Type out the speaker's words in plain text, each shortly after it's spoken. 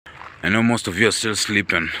I know most of you are still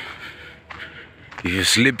sleeping. If you're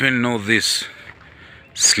sleeping, know this: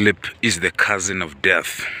 sleep is the cousin of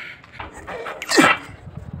death.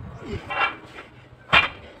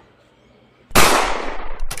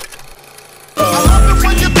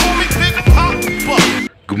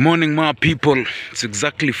 Good morning, my people. It's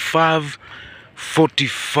exactly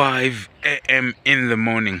 5:45 a.m. in the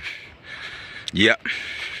morning. Yeah,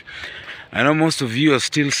 I know most of you are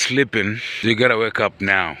still sleeping. You gotta wake up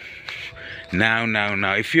now. Now.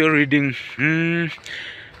 If you're reading,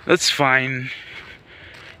 that's fine.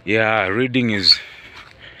 Yeah, reading is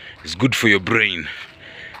good for your brain.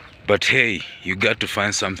 But hey, you got to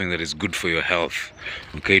find something that is good for your health.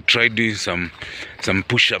 Okay, try doing some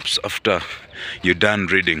push-ups after you're done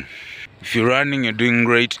reading. If you're running, you're doing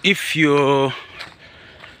great. If you're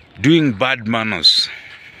doing bad manners,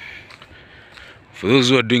 for those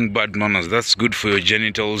who are doing bad manners, that's good for your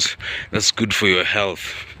genitals, that's good for your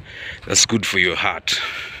health, that's good for your heart.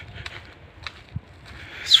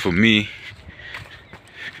 As for me,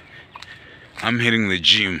 I'm hitting the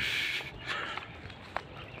gym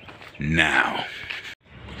now.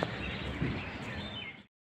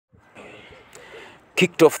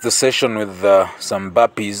 Kicked off the session with some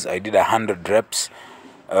burpees. I did 100 reps,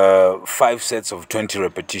 5 sets of 20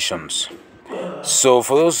 repetitions. So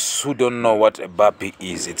for those who don't know what a burpee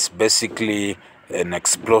is, it's basically an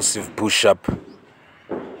explosive push-up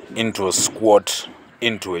into a squat,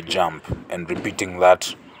 into a jump, and repeating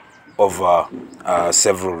that over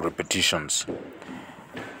several repetitions.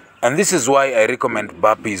 And this is why I recommend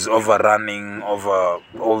burpees over running, over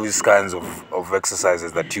all these kinds of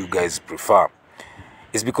exercises that you guys prefer.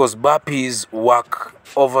 It's because burpees work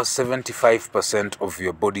over 75% of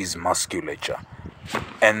your body's musculature.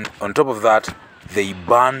 And on top of that, they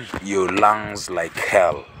burn your lungs like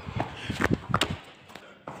hell.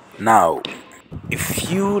 Now,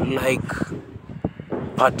 if you like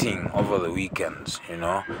partying over the weekends,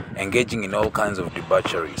 engaging in all kinds of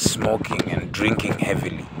debauchery, smoking and drinking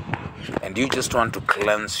heavily, and you just want to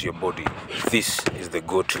cleanse your body, this is the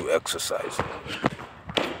go-to exercise.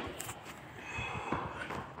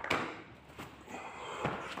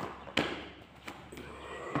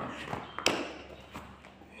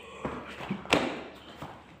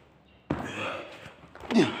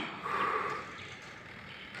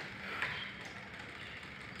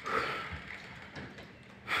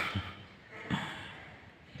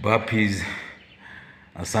 Burpees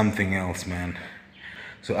are something else, man.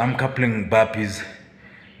 So I'm coupling burpees,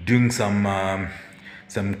 doing some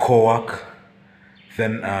core work,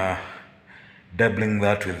 then doubling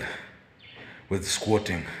that with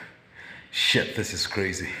squatting. Shit, this is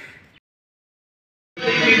crazy.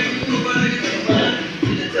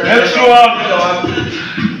 Extra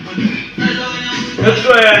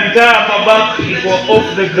your entire upper back go off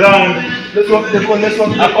the ground. Let's walk the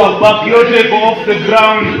upper back yote go off the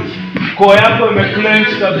ground. Koo yako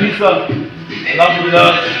imeclench kabisa. Alafu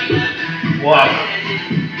just walk.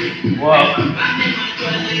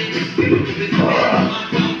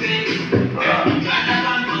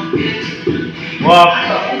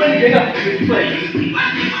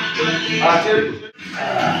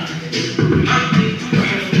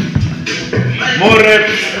 More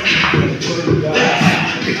reps.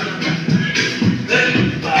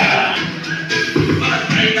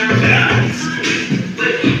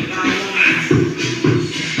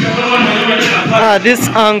 This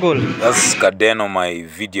angle. That's Cadeno, my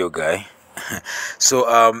video guy. So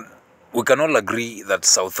we can all agree that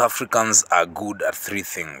South Africans are good at 3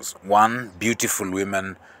 things. 1, beautiful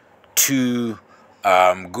women. 2,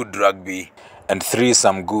 good rugby. And 3,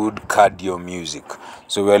 some good cardio music.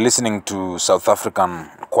 So we're listening to South African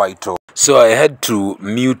Kwaito. So I had to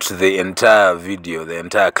mute the entire video, the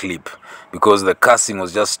entire clip, because the cussing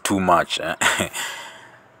was just too much.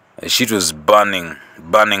 Shit was burning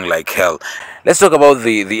like hell. Let's talk about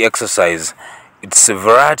the exercise. It's a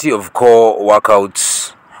variety of core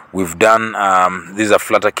workouts. We've done, these are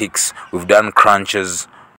flutter kicks. We've done crunches.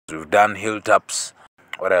 We've done heel taps.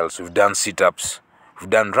 What else? We've done sit-ups.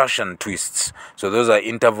 We've done Russian twists. So those are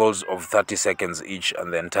intervals of 30 seconds each,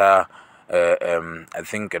 and the entire, I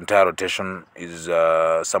think entire rotation is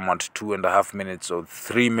somewhat 2.5 minutes or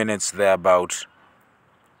 3 minutes thereabout.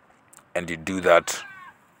 And you do that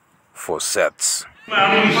for sets.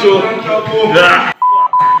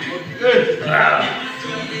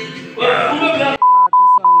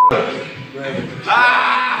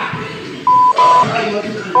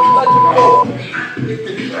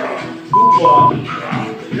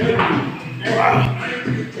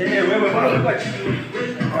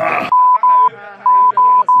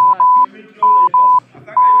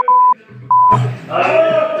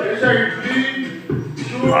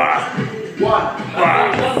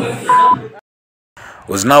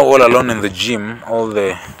 Was now all alone in the gym. All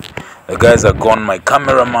the guys are gone. My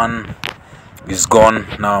cameraman is gone.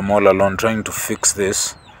 Now I'm all alone trying to fix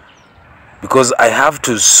this, because I have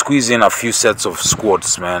to squeeze in a few sets of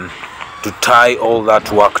squats, man, to tie all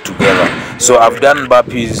that work together. So I've done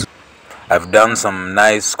burpees, I've done some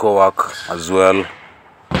nice core work as well,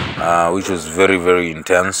 which was very, very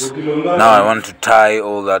intense. Now I want to tie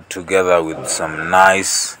all that together with some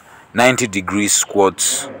nice 90-degree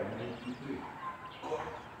squats.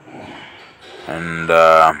 And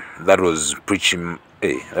that was pretty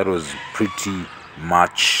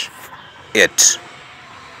much it.